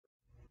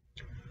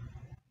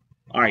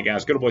All right,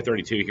 guys, Good Boy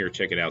 32 here.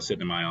 Check it out.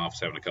 Sitting in my office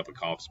having a cup of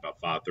coffee. It's about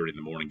 5:30 in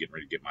the morning, getting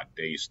ready to get my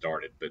day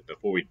started. But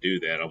before we do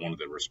that, I wanted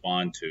to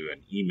respond to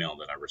an email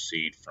that I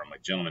received from a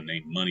gentleman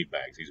named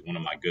Moneybags. He's one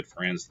of my good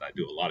friends that I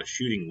do a lot of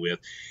shooting with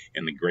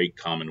in the great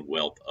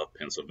Commonwealth of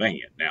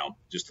Pennsylvania. Now,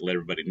 just to let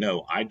everybody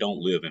know, I don't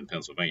live in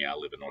Pennsylvania. I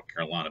live in North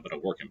Carolina, but I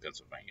work in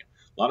Pennsylvania.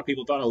 A lot of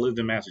people thought I lived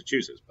in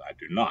Massachusetts, but I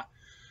do not.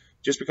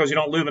 Just because you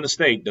don't live in a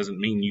state doesn't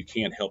mean you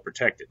can't help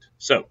protect it.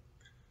 So,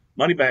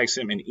 Moneybags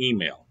sent me an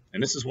email.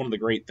 And this is one of the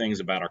great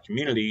things about our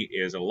community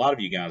is a lot of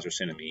you guys are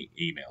sending me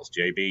emails.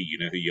 JB, you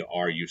know who you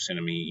are. You're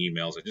sending me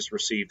emails. I just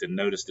received a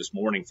notice this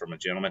morning from a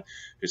gentleman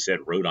who said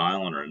Rhode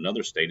Island or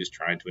another state is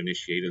trying to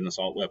initiate an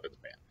assault weapons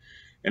ban.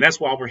 And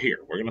that's why we're here.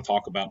 We're going to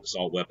talk about the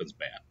assault weapons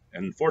ban.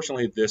 And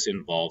unfortunately, this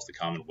involves the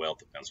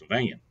Commonwealth of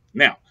Pennsylvania.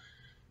 Now,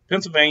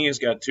 Pennsylvania's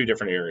got three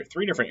different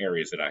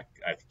areas that I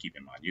have to keep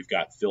in mind. You've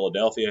got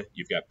Philadelphia,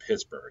 you've got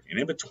Pittsburgh, and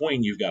in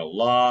between, you've got a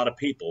lot of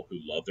people who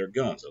love their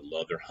guns, that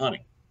love their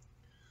hunting.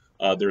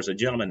 There's a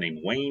gentleman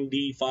named Wayne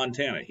D.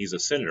 Fontana. He's a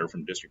senator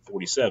from District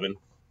 47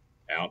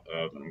 out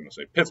of, I'm going to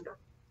say, Pittsburgh.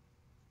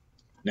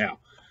 Now,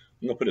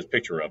 I'm going to put his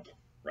picture up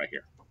right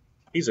here.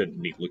 He's a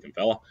neat-looking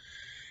fella.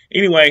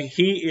 Anyway,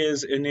 he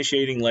is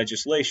initiating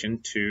legislation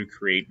to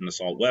create an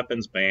assault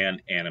weapons ban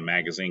and a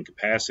magazine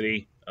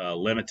capacity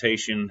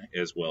limitation,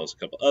 as well as a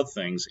couple other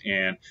things.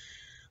 And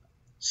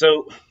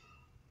so,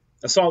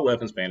 assault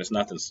weapons ban is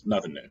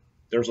nothing new.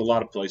 There's a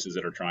lot of places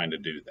that are trying to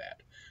do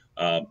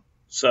that.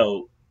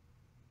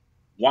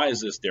 Why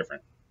is this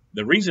different?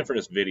 The reason for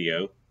this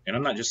video, and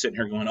I'm not just sitting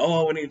here going,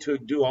 oh, we need to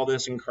do all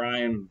this and cry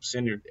and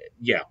send your,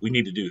 yeah, we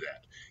need to do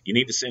that. You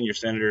need to send your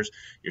senators,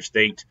 your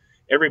state,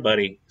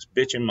 everybody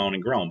bitch and moan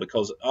and groan,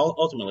 because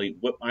ultimately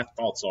what my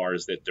thoughts are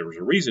is that there was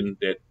a reason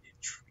that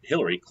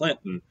Hillary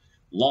Clinton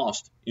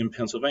lost in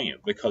Pennsylvania,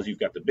 because you've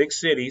got the big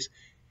cities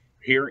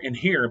here and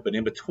here, but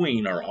in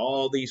between are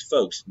all these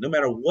folks, no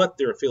matter what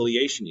their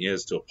affiliation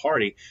is to a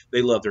party,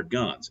 they love their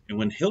guns. And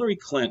when Hillary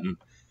Clinton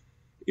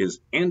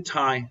is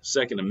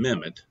anti-Second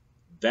Amendment,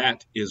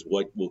 that is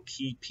what will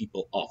keep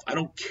people off. I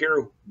don't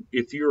care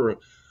if you're a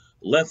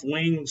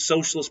left-wing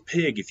socialist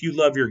pig. If you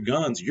love your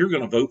guns, you're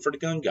going to vote for the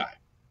gun guy.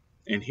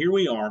 And here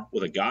we are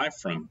with a guy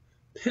from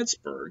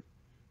Pittsburgh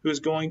who is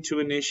going to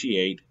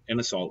initiate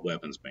an assault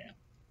weapons ban.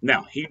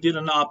 Now, he did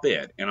an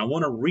op-ed, and I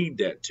want to read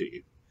that to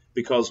you,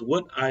 because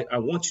what I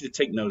want you to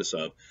take notice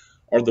of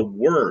are the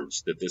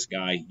words that this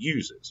guy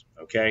uses,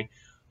 okay?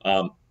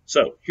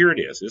 So here it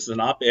is. This is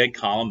an op-ed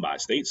column by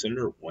State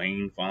Senator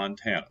Wayne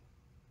Fontana.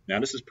 Now,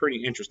 this is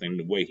pretty interesting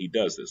the way he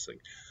does this thing.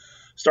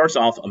 Starts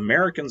off,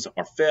 Americans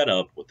are fed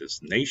up with this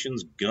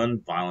nation's gun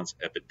violence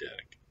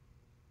epidemic.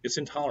 It's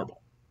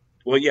intolerable.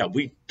 Well, yeah,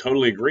 we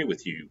totally agree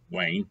with you,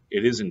 Wayne.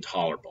 It is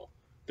intolerable.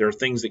 There are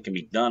things that can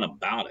be done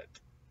about it.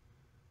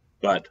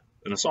 But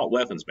an assault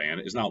weapons ban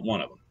is not one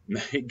of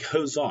them. It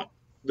goes on.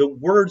 The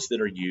words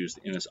that are used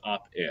in his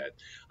op-ed,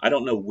 I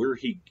don't know where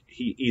he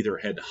either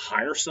had to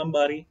hire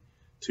somebody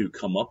to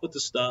come up with the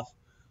stuff,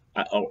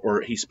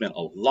 or he spent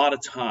a lot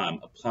of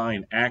time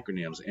applying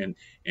acronyms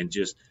and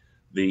just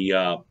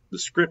the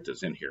script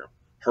is in here.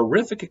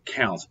 Horrific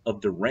accounts of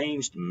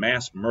deranged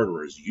mass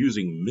murderers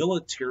using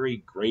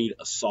military-grade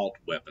assault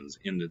weapons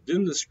and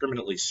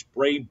indiscriminately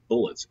spray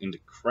bullets into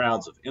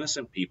crowds of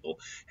innocent people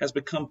has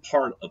become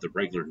part of the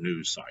regular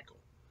news cycle.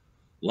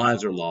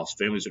 Lives are lost,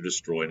 families are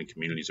destroyed, and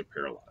communities are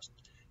paralyzed.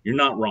 You're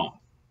not wrong,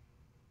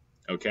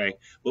 okay?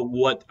 But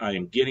what I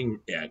am getting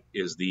at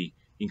is the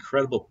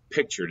incredible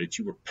picture that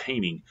you were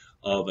painting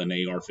of an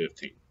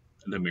AR-15,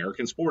 an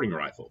American sporting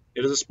rifle.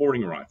 It is a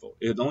sporting rifle.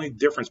 The only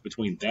difference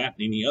between that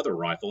and any other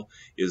rifle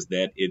is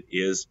that it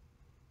is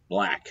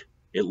black.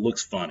 It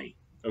looks funny,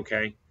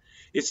 okay?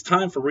 It's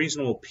time for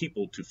reasonable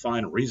people to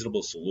find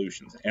reasonable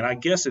solutions, and I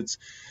guess it's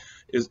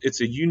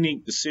a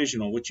unique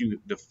decision on what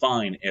you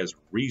define as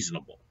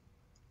reasonable.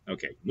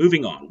 Okay,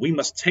 moving on. We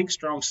must take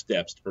strong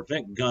steps to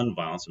prevent gun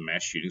violence and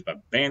mass shootings by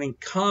banning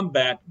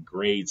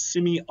combat-grade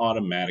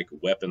semi-automatic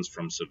weapons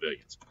from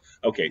civilians.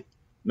 Okay,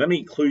 let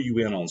me clue you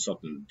in on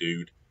something,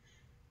 dude.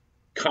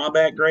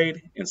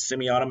 Combat-grade and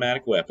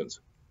semi-automatic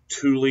weapons,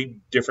 totally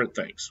different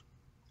things.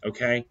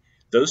 Okay?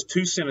 Those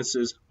two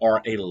sentences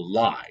are a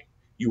lie.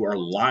 You are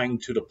lying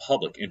to the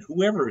public, and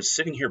whoever is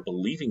sitting here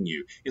believing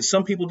you, and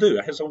some people do.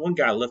 I had one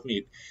guy left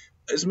me,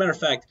 as a matter of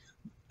fact,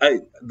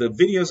 the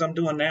videos I'm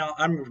doing now,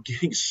 I'm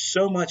getting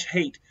so much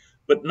hate,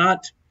 but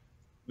not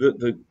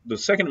the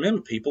Second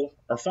Amendment people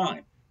are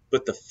fine.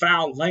 But the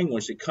foul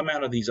language that come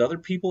out of these other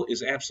people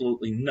is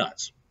absolutely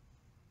nuts.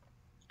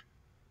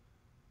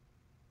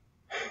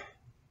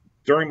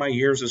 During my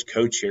years as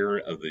co-chair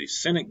of the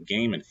Senate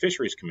Game and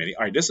Fisheries Committee,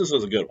 all right, this is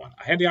a good one.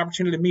 I had the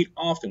opportunity to meet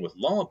often with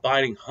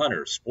law-abiding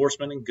hunters,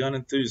 sportsmen, and gun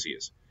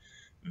enthusiasts.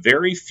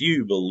 Very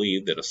few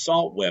believe that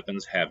assault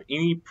weapons have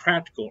any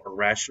practical or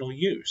rational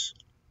use.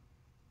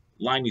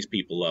 Line these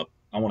people up.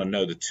 I want to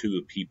know the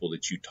two people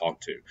that you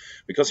talk to.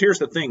 Because here's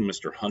the thing,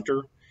 Mr.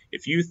 Hunter.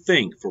 If you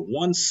think for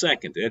 1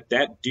 second that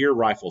that deer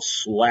rifle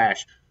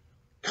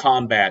 /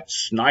 combat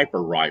sniper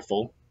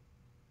rifle,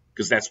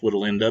 because that's what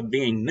it'll end up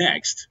being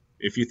next,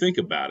 if you think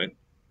about it,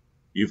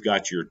 You've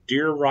got your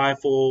deer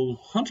rifle,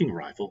 hunting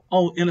rifle,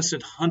 oh,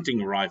 innocent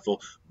hunting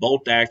rifle,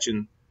 bolt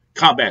action,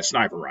 combat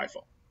sniper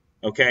rifle.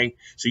 Okay?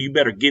 So you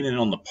better get in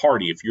on the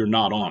party if you're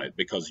not on it,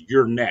 because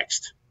you're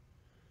next.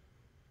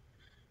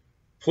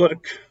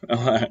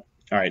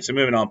 All right, so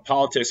moving on.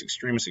 Politics,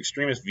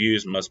 extremist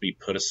views must be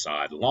put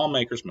aside.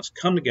 Lawmakers must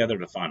come together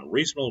to find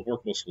reasonable,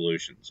 workable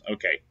solutions.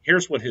 Okay,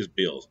 here's what his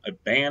bills: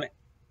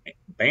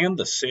 ban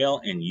the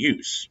sale and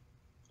use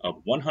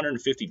of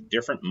 150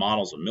 different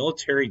models of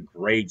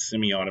military-grade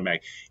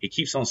semi-automatic. He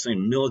keeps on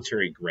saying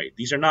military-grade.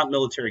 These are not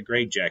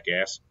military-grade,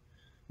 jackass.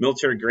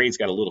 Military-grade's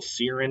got a little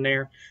sear in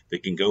there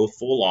that can go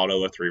full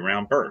auto, a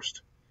 3-round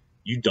burst.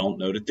 You don't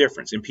know the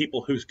difference. And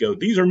people who go,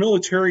 these are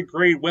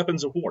military-grade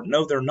weapons of war.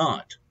 No, they're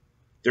not.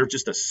 They're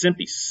just a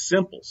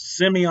simple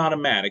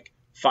semi-automatic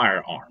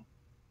firearm.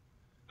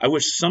 I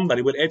wish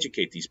somebody would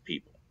educate these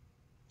people.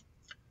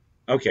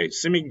 Okay,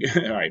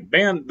 all right,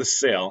 ban the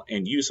sale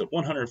and use of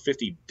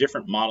 150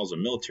 different models of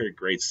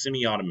military-grade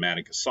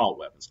semi-automatic assault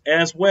weapons,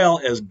 as well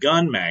as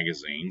gun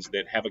magazines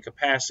that have a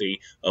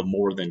capacity of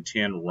more than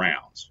 10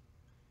 rounds.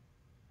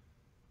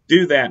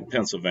 Do that in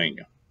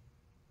Pennsylvania.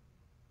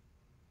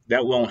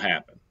 That won't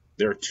happen.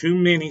 There are too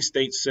many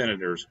state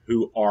senators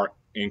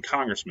and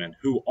congressmen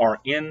who are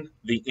in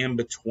the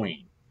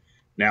in-between.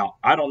 Now,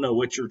 I don't know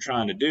what you're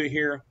trying to do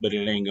here, but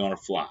it ain't going to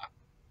fly.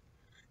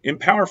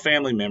 Empower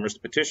family members to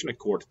petition a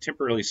court to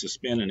temporarily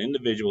suspend an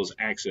individual's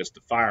access to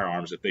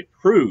firearms if they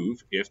can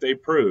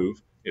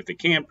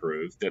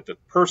prove that the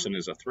person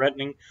is a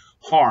threatening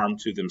harm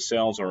to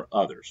themselves or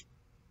others.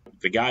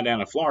 The guy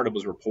down in Florida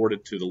was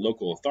reported to the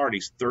local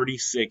authorities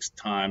 36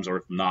 times, or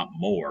if not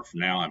more, from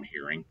now I'm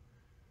hearing.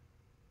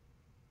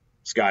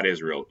 Scott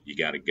Israel, you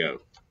got to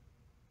go.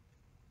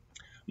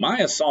 My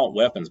assault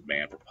weapons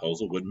ban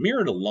proposal would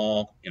mirror the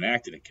law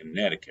enacted in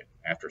Connecticut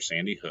after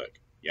Sandy Hook.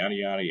 Yada,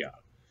 yada, yada.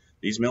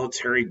 These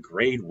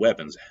military-grade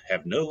weapons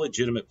have no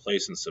legitimate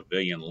place in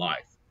civilian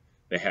life.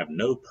 They have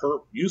no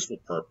useful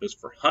purpose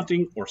for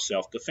hunting or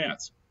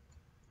self-defense.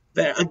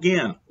 That,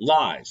 again,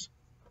 lies.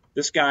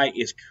 This guy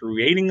is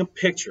creating a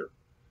picture.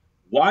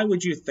 Why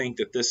would you think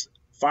that this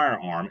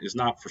firearm is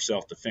not for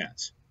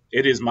self-defense?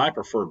 It is my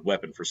preferred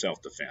weapon for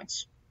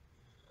self-defense.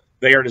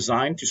 They are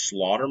designed to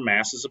slaughter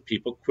masses of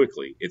people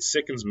quickly. It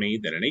sickens me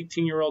that an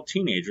 18-year-old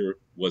teenager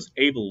was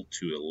able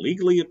to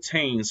illegally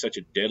obtain such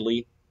a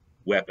deadly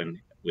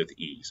weapon with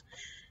ease.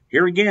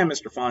 Here again,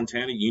 Mr.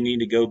 Fontana, you need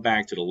to go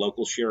back to the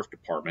local sheriff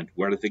department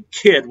where the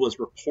kid was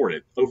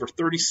reported over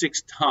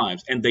 36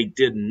 times and they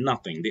did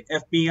nothing. The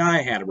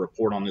FBI had a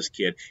report on this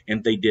kid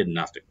and they did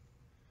nothing.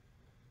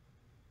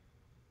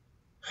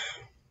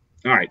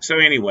 All right, so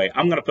anyway,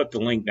 I'm going to put the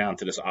link down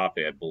to this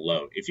op-ed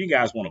below. If you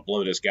guys want to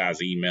blow this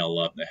guy's email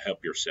up to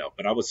help yourself,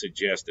 but I would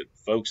suggest that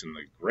folks in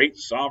the great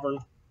sovereign,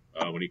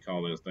 what do you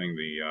call this thing,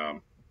 the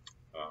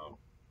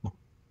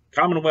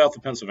Commonwealth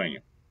of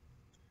Pennsylvania,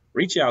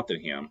 reach out to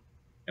him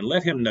and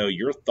let him know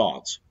your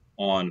thoughts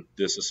on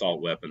this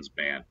assault weapons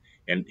ban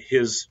and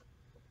his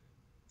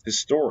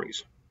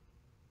stories.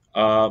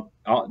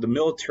 The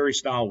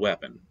military-style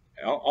weapon.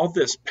 All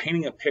this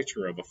painting a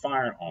picture of a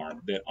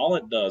firearm that all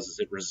it does is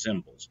it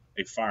resembles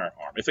a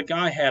firearm. If a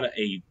guy had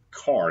a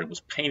car that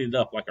was painted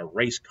up like a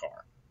race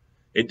car,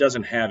 it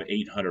doesn't have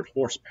 800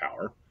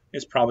 horsepower.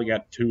 It's probably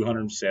got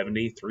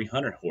 270,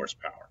 300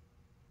 horsepower.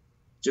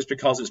 Just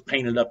because it's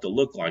painted up to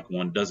look like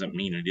one doesn't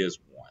mean it is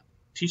one.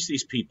 Teach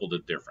these people the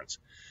difference.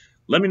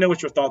 Let me know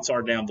what your thoughts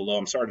are down below.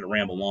 I'm sorry to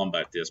ramble on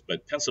about this,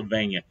 but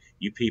Pennsylvania,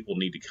 you people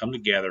need to come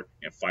together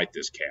and fight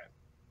this cat.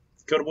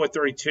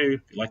 CodaBoy32,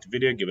 if you liked the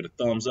video, give it a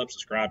thumbs up,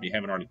 subscribe if you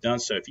haven't already done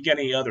so. If you got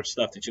any other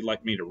stuff that you'd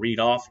like me to read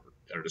off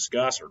or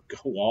discuss or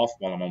go off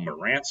while I'm on my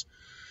rants,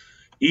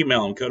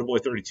 email them,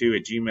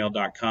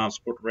 CodaBoy32@gmail.com.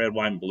 Support the red,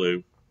 white, and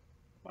blue.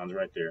 Mine's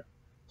right there.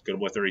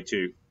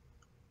 CodaBoy32.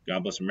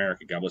 God bless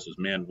America. God bless those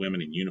men,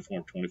 women in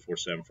uniform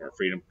 24/7 for our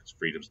freedom, because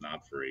freedom's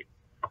not free.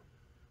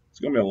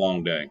 It's going to be a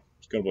long day.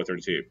 It's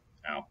CodaBoy32.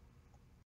 Out.